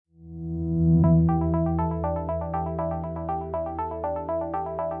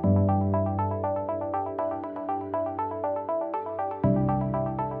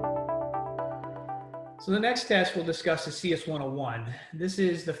So the next test we'll discuss is CS101. This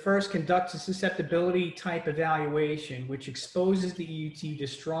is the first conducts a susceptibility type evaluation, which exposes the EUT to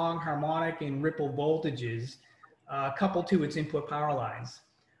strong harmonic and ripple voltages coupled to its input power lines,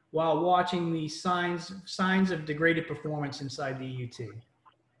 while watching the signs of degraded performance inside the EUT.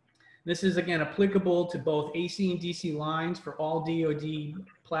 This is again applicable to both AC and DC lines for all DoD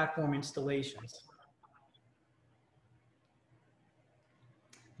platform installations.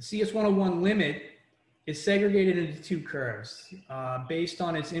 The CS101 limit is segregated into two curves based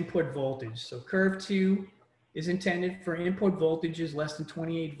on its input voltage. So curve 2 is intended for input voltages less than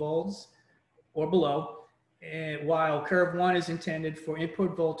 28 volts or below, and while curve 1 is intended for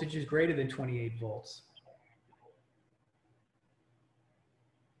input voltages greater than 28 volts.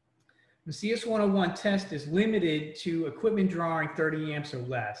 The CS101 test is limited to equipment drawing 30 amps or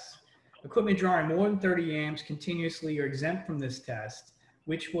less. Equipment drawing more than 30 amps continuously are exempt from this test,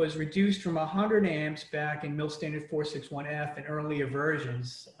 which was reduced from 100 amps back in MIL-STD-461F and earlier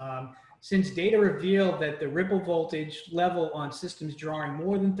versions, since data revealed that the ripple voltage level on systems drawing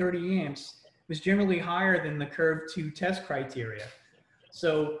more than 30 amps was generally higher than the curve 2 test criteria.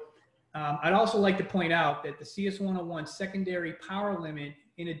 So I'd also like to point out that the CS101 secondary power limit,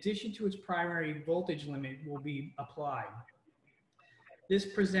 in addition to its primary voltage limit, will be applied. This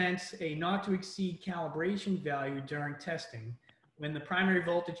presents a not to exceed calibration value during testing when the primary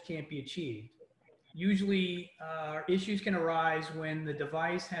voltage can't be achieved. Usually issues can arise when the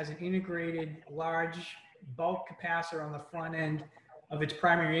device has an integrated large bulk capacitor on the front end of its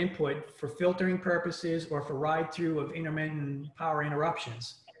primary input for filtering purposes or for ride-through of intermittent power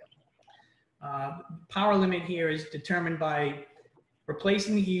interruptions. Power limit here is determined by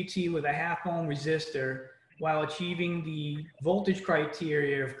replacing the EUT with a 1/2 ohm resistor while achieving the voltage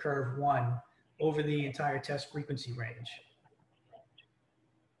criteria of curve 1 over the entire test frequency range.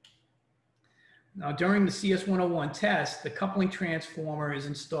 Now, during the CS101 test, the coupling transformer is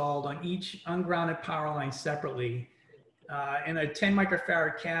installed on each ungrounded power line separately, and a 10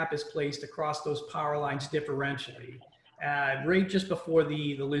 microfarad cap is placed across those power lines differentially, right just before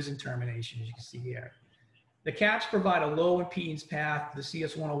the Listen termination, as you can see here. The caps provide a low impedance path to the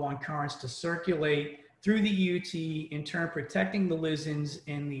CS101 currents to circulate through the EUT, in turn protecting the Listens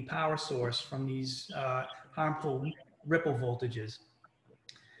and the power source from these harmful ripple voltages.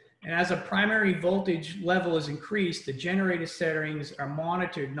 And as a primary voltage level is increased, the generator settings are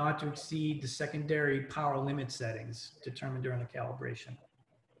monitored not to exceed the secondary power limit settings determined during the calibration.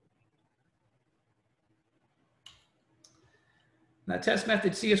 Now, test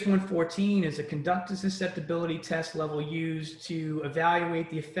method CS114 is a conductor susceptibility test level used to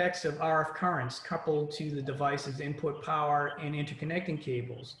evaluate the effects of RF currents coupled to the device's input power and interconnecting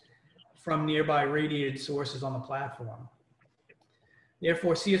cables from nearby radiated sources on the platform.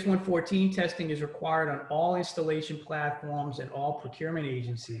 Therefore, CS114 testing is required on all installation platforms and all procurement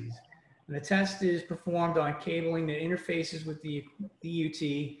agencies. And the test is performed on cabling that interfaces with the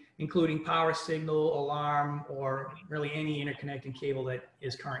EUT, including power signal, alarm, or really any interconnecting cable that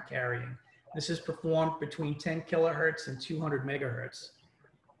is current carrying. This is performed between 10 kilohertz and 200 megahertz.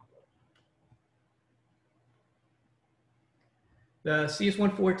 The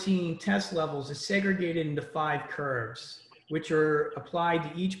CS114 test levels is segregated into 5 curves, which are applied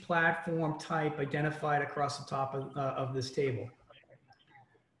to each platform type identified across the top of this table.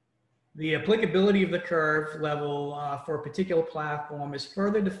 The applicability of the curve level for a particular platform is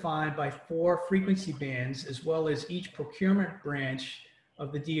further defined by 4 frequency bands, as well as each procurement branch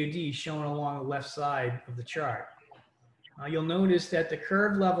of the DoD shown along the left side of the chart. You'll notice that the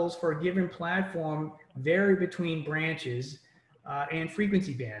curve levels for a given platform vary between branches and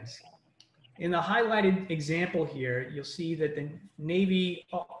frequency bands. In the highlighted example here, you'll see that the Navy,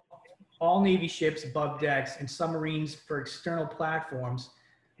 all Navy ships above decks and submarines for external platforms,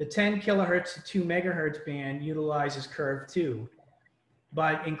 the 10 kilohertz to 2 megahertz band utilizes curve 2,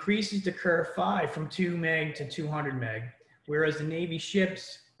 but increases to curve 5 from 2 meg to 200 meg, whereas the Navy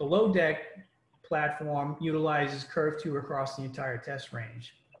ships below deck platform utilizes curve 2 across the entire test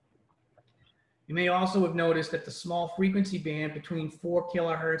range. You may also have noticed that the small frequency band between 4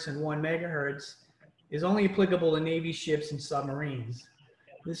 kilohertz and 1 megahertz is only applicable to Navy ships and submarines.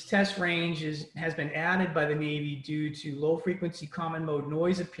 This test range has been added by the Navy due to low frequency common mode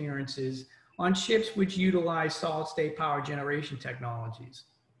noise appearances on ships which utilize solid state power generation technologies.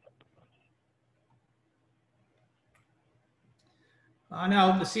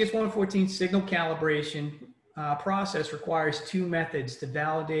 Now, the CS114 signal calibration process requires 2 methods to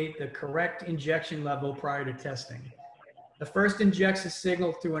validate the correct injection level prior to testing. The first injects a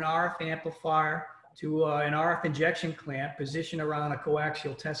signal through an RF amplifier to an RF injection clamp positioned around a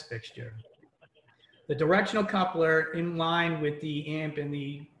coaxial test fixture. The directional coupler in line with the amp and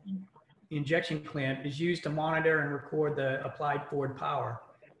the injection clamp is used to monitor and record the applied forward power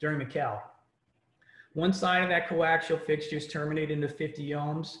during the cal. One side of that coaxial fixture is terminated into 50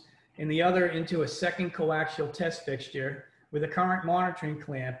 ohms and the other into a second coaxial test fixture with a current monitoring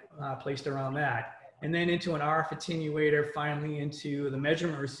clamp placed around that, and then into an RF attenuator, finally into the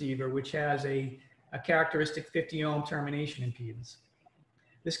measurement receiver, which has a characteristic 50 ohm termination impedance.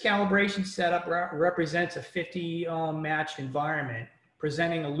 This calibration setup represents a 50 ohm matched environment,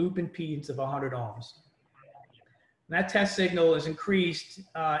 presenting a loop impedance of 100 ohms. And that test signal is increased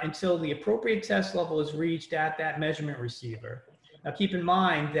until the appropriate test level is reached at that measurement receiver. Now keep in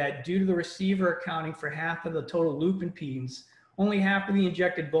mind that due to the receiver accounting for half of the total loop impedance, only half of the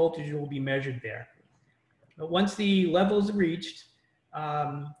injected voltage will be measured there. But once the level is reached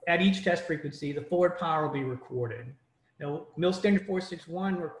at each test frequency, the forward power will be recorded. Now,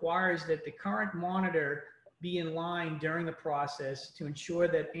 MIL-STD-461 requires that the current monitor be in line during the process to ensure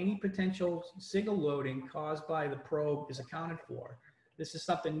that any potential signal loading caused by the probe is accounted for. This is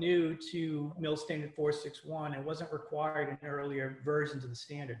something new to MIL-STD-461 and wasn't required in earlier versions of the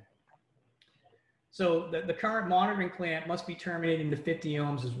standard. So the current monitoring clamp must be terminated into 50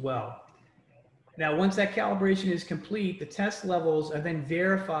 ohms as well. Now, once that calibration is complete, the test levels are then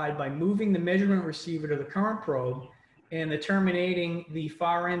verified by moving the measurement receiver to the current probe and terminating the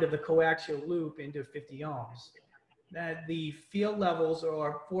far end of the coaxial loop into 50 ohms. That the field levels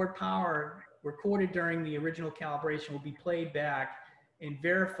or forward power recorded during the original calibration will be played back and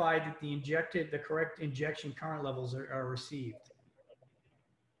verified that the correct injection current levels are received.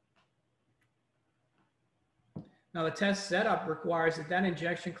 Now the test setup requires that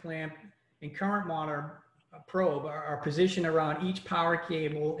injection clamp and current monitor probe are positioned around each power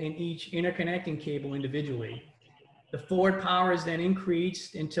cable and each interconnecting cable individually. The forward power is then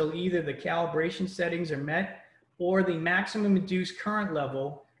increased until either the calibration settings are met or the maximum induced current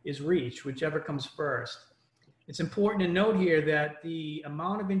level is reached, whichever comes first. It's important to note here that the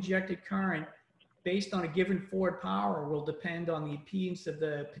amount of injected current based on a given forward power will depend on the impedance of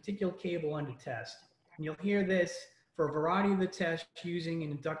the particular cable under test. And you'll hear this for a variety of the tests using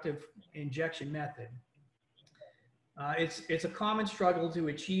an inductive injection method. It's a common struggle to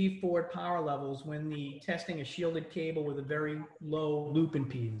achieve forward power levels when testing a shielded cable with a very low loop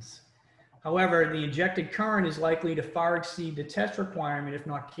impedance. However, the injected current is likely to far exceed the test requirement if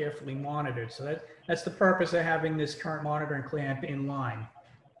not carefully monitored. So that's the purpose of having this current monitoring clamp in line.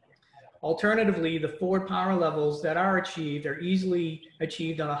 Alternatively, the forward power levels that are achieved are easily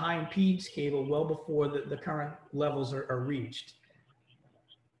achieved on a high impedance cable well before the current levels are reached.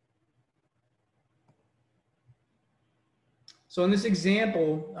 So in this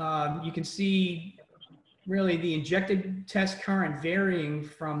example, you can see really the injected test current varying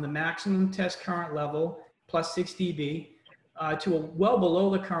from the maximum test current level, plus 6 dB, to well below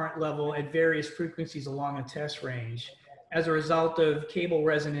the current level at various frequencies along a test range as a result of cable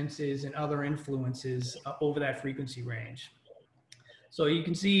resonances and other influences over that frequency range. So you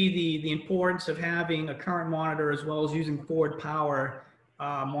can see the importance of having a current monitor as well as using forward power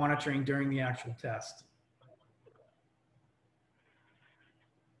monitoring during the actual test.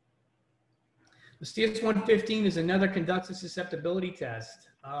 The CS115 is another conductive susceptibility test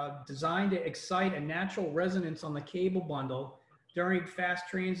designed to excite a natural resonance on the cable bundle during fast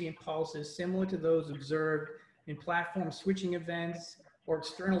transient pulses similar to those observed in platform switching events or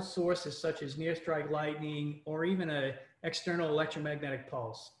external sources such as near strike lightning or even an external electromagnetic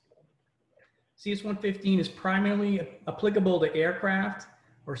pulse. CS115 is primarily applicable to aircraft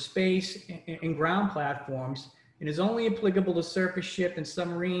or space and ground platforms, and is only applicable to surface ship and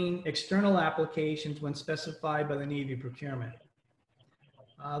submarine external applications when specified by the Navy procurement.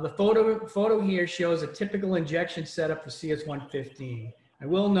 The photo here shows a typical injection setup for CS115. I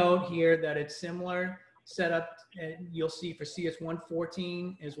will note here that it's similar setup you'll see for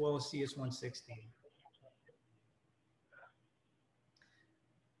CS114 as well as CS116.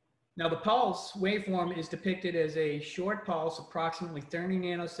 Now the pulse waveform is depicted as a short pulse, approximately 30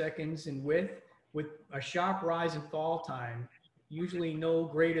 nanoseconds in width, with a sharp rise and fall time, usually no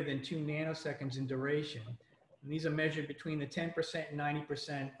greater than 2 nanoseconds in duration. And these are measured between the 10% and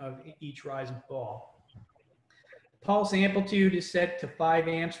 90% of each rise and fall. Pulse amplitude is set to 5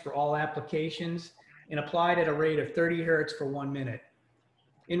 amps for all applications and applied at a rate of 30 hertz for 1 minute.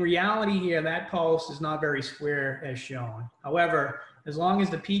 In reality here, that pulse is not very square as shown. However, as long as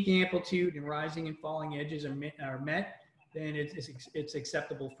the peak amplitude and rising and falling edges are met, then it's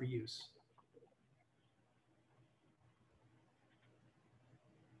acceptable for use.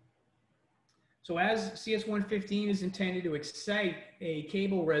 So as CS115 is intended to excite a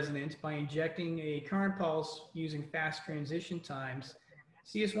cable resonance by injecting a current pulse using fast transition times,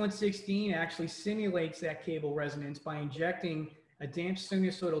 CS116 actually simulates that cable resonance by injecting a damped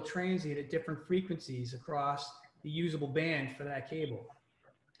sinusoidal transient at different frequencies across the usable band for that cable.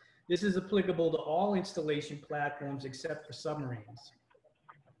 This is applicable to all installation platforms except for submarines.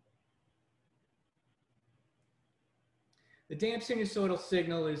 The damped sinusoidal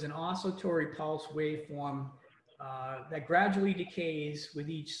signal is an oscillatory pulse waveform that gradually decays with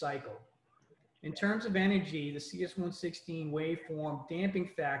each cycle. In terms of energy, the CS116 waveform damping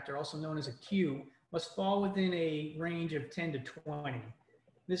factor, also known as a Q, must fall within a range of 10 to 20.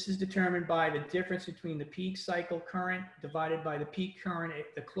 This is determined by the difference between the peak cycle current divided by the peak current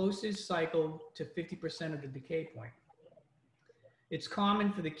at the closest cycle to 50% of the decay point. It's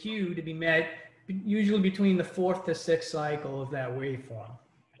common for the Q to be met usually between the 4th to 6th cycle of that waveform.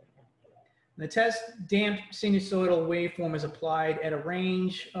 The test damped sinusoidal waveform is applied at a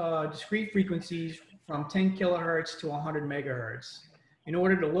range of discrete frequencies from 10 kilohertz to 100 megahertz in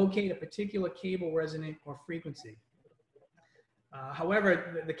order to locate a particular cable resonant or frequency.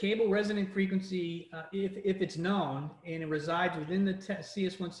 However, the cable resonant frequency, if it's known and it resides within the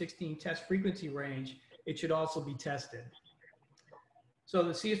CS116 test frequency range, it should also be tested. So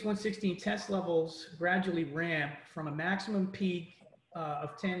the CS116 test levels gradually ramp from a maximum peak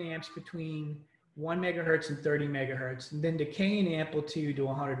of 10 amps between 1 megahertz and 30 megahertz, and then decay in amplitude to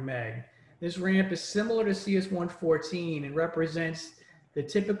 100 meg. This ramp is similar to CS114 and represents the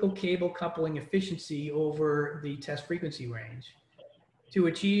typical cable coupling efficiency over the test frequency range. To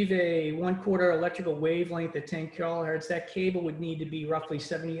achieve a 1/4 electrical wavelength at 10 kilohertz, that cable would need to be roughly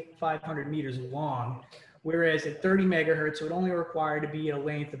 7,500 meters long, whereas at 30 megahertz, it would only require to be at a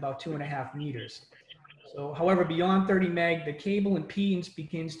length about 2.5 meters. So, however, beyond 30 meg, the cable impedance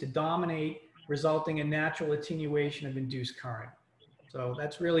begins to dominate, resulting in natural attenuation of induced current. So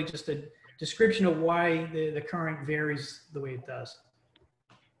that's really just a description of why the current varies the way it does.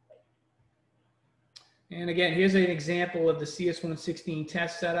 And again, here's an example of the CS116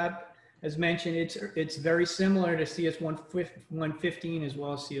 test setup. As mentioned, it's very similar to CS115 as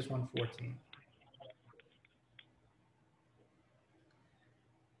well as CS114.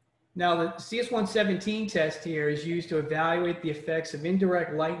 Now, the CS117 test here is used to evaluate the effects of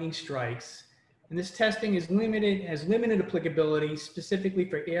indirect lightning strikes. And this testing has limited applicability specifically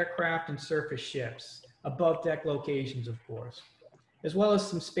for aircraft and surface ships, above deck locations, of course, as well as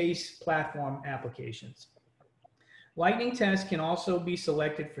some space platform applications. Lightning tests can also be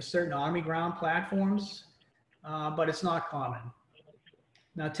selected for certain Army ground platforms, but it's not common.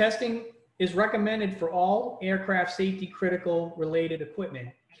 Now, testing is recommended for all aircraft safety critical related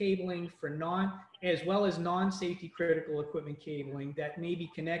equipment, cabling for as well as non-safety critical equipment cabling that may be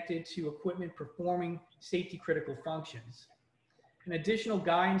connected to equipment performing safety critical functions. And additional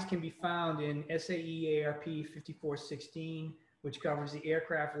guidance can be found in SAE ARP 5416, which covers the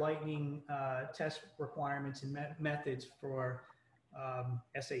aircraft lightning test requirements and methods for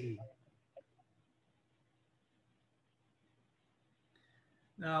SAE.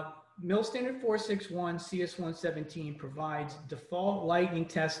 Now, MIL-STD-461 CS117 provides default lightning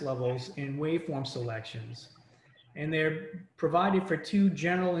test levels and waveform selections, and they're provided for two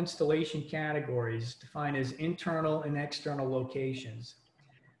general installation categories defined as internal and external locations.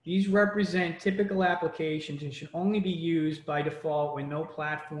 These represent typical applications and should only be used by default when no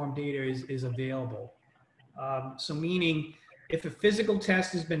platform data is available. So meaning, if a physical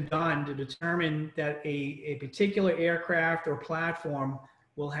test has been done to determine that a particular aircraft or platform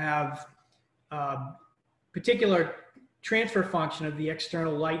will have particular transfer function of the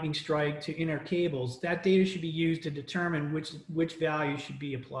external lightning strike to inner cables, that data should be used to determine which value should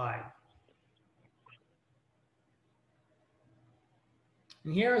be applied.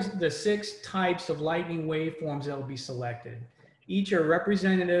 And here are the 6 types of lightning waveforms that will be selected. Each are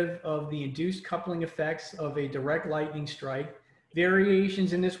representative of the induced coupling effects of a direct lightning strike.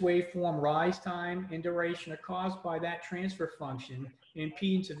 Variations in this waveform rise time and duration are caused by that transfer function and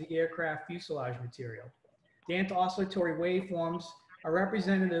impedance of the aircraft fuselage material. Damped oscillatory waveforms are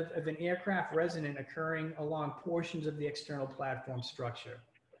representative of an aircraft resonant occurring along portions of the external platform structure.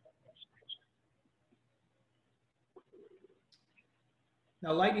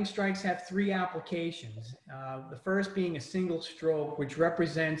 Now, lightning strikes have 3 applications. The first being a single stroke, which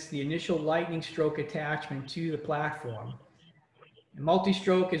represents the initial lightning stroke attachment to the platform. A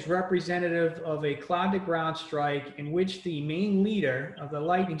multi-stroke is representative of a cloud-to-ground strike in which the main leader of the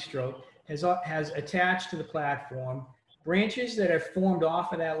lightning stroke has attached to the platform. Branches that are formed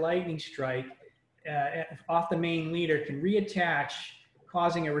off of that lightning strike, off the main leader, can reattach,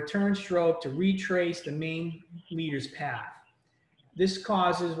 causing a return stroke to retrace the main leader's path. This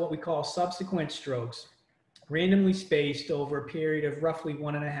causes what we call subsequent strokes, randomly spaced over a period of roughly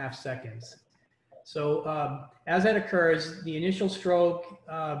 1.5 seconds. So as that occurs, the initial stroke,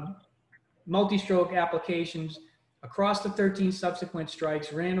 multi-stroke applications across the 13 subsequent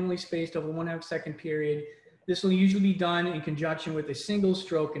strikes, randomly spaced over 1.5 second period. This will usually be done in conjunction with a single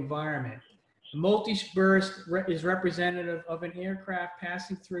stroke environment. The multi-burst is representative of an aircraft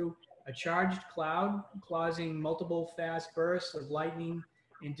passing through a charged cloud, causing multiple fast bursts of lightning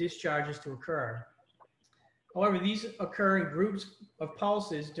and discharges to occur. However, these occur in groups of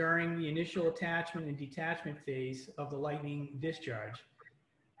pulses during the initial attachment and detachment phase of the lightning discharge.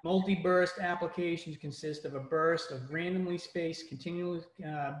 Multi-burst applications consist of a burst of randomly spaced continuous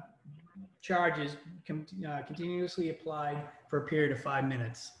charges continuously applied for a period of 5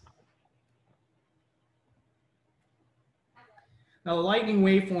 minutes. Now, the lightning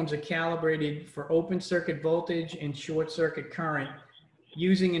waveforms are calibrated for open circuit voltage and short circuit current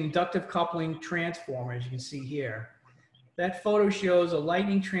using an inductive coupling transformer, as you can see here. That photo shows a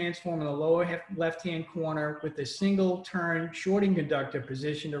lightning transformer in the lower left-hand corner with a single turn shorting conductor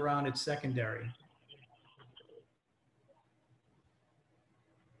positioned around its secondary.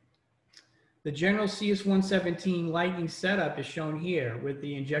 The general CS117 lightning setup is shown here with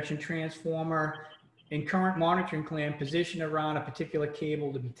the injection transformer and current monitoring clamp positioned around a particular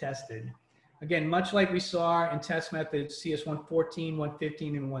cable to be tested. Again, much like we saw in test methods CS114,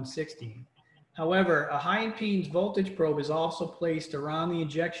 115, and 116. However, a high impedance voltage probe is also placed around the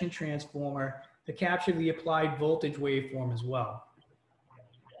injection transformer to capture the applied voltage waveform as well.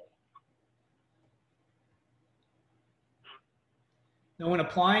 Now, when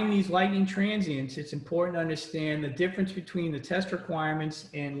applying these lightning transients, it's important to understand the difference between the test requirements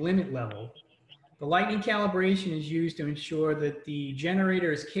and limit level. The lightning calibration is used to ensure that the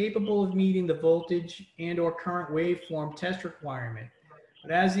generator is capable of meeting the voltage and or current waveform test requirement.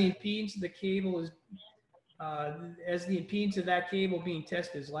 But as the impedance of the cable is, as the impedance of that cable being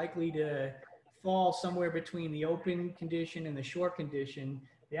tested is likely to fall somewhere between the open condition and the short condition,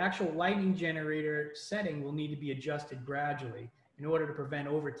 the actual lightning generator setting will need to be adjusted gradually in order to prevent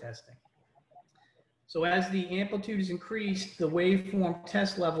over-testing. So as the amplitude is increased, the waveform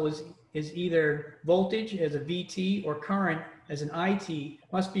test level is either voltage as a VT or current as an IT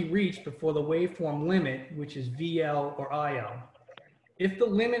must be reached before the waveform limit, which is VL or IL. If the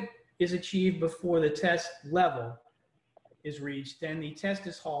limit is achieved before the test level is reached, then the test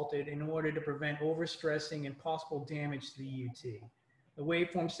is halted in order to prevent overstressing and possible damage to the UT. The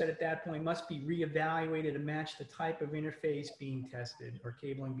waveform set at that point must be reevaluated to match the type of interface being tested or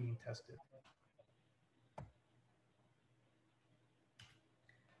cabling being tested.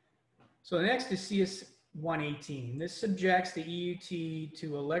 So the next is CS118. This subjects the EUT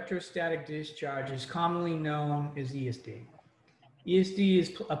to electrostatic discharges commonly known as ESD. ESD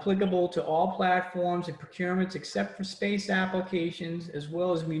is applicable to all platforms and procurements except for space applications, as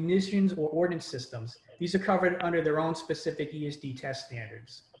well as munitions or ordnance systems. These are covered under their own specific ESD test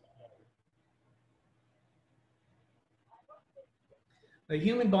standards. The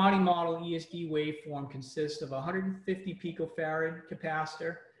human body model ESD waveform consists of a 150 picofarad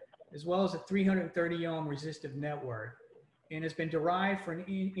capacitor, as well as a 330 ohm resistive network, and has been derived from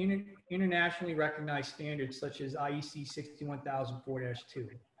internationally recognized standards such as IEC 61004-2.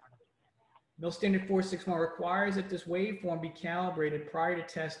 MIL-STD-461 requires that this waveform be calibrated prior to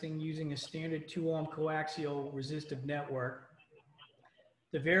testing using a standard 2 ohm coaxial resistive network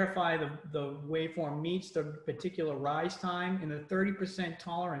to verify the waveform meets the particular rise time and the 30%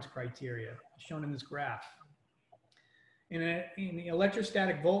 tolerance criteria shown in this graph. And the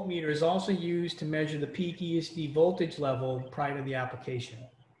electrostatic voltmeter is also used to measure the peak ESD voltage level prior to the application.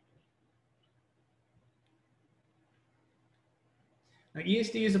 Now,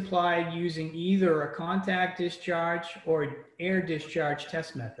 ESD is applied using either a contact discharge or air discharge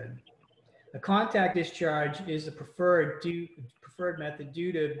test method. The contact discharge is the preferred method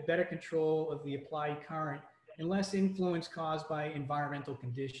due to better control of the applied current and less influence caused by environmental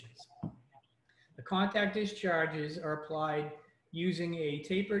conditions. The contact discharges are applied using a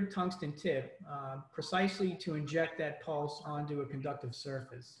tapered tungsten tip precisely to inject that pulse onto a conductive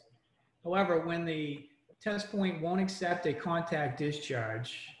surface. However, when the test point won't accept a contact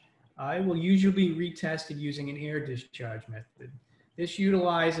discharge, it will usually be retested using an air discharge method. This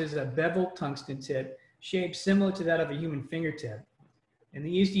utilizes a beveled tungsten tip shaped similar to that of a human fingertip. And the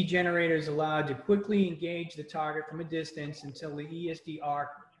ESD generator is allowed to quickly engage the target from a distance until the ESD arc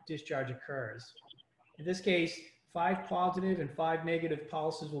discharge occurs. In this case, 5 positive and 5 negative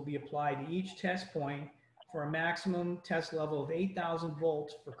pulses will be applied to each test point for a maximum test level of 8,000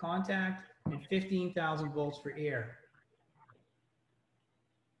 volts for contact and 15,000 volts for air.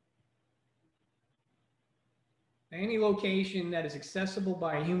 Any location that is accessible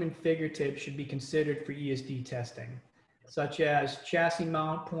by a human fingertip should be considered for ESD testing, such as chassis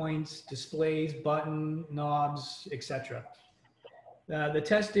mount points, displays, button, knobs, etc. The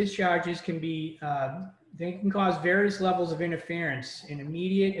test discharges can be, they can cause various levels of interference in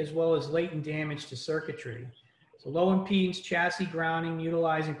immediate as well as latent damage to circuitry. So low impedance chassis grounding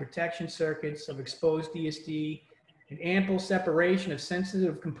utilizing protection circuits of exposed ESD and ample separation of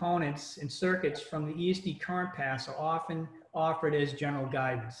sensitive components and circuits from the ESD current paths are often offered as general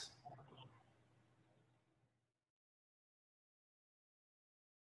guidance.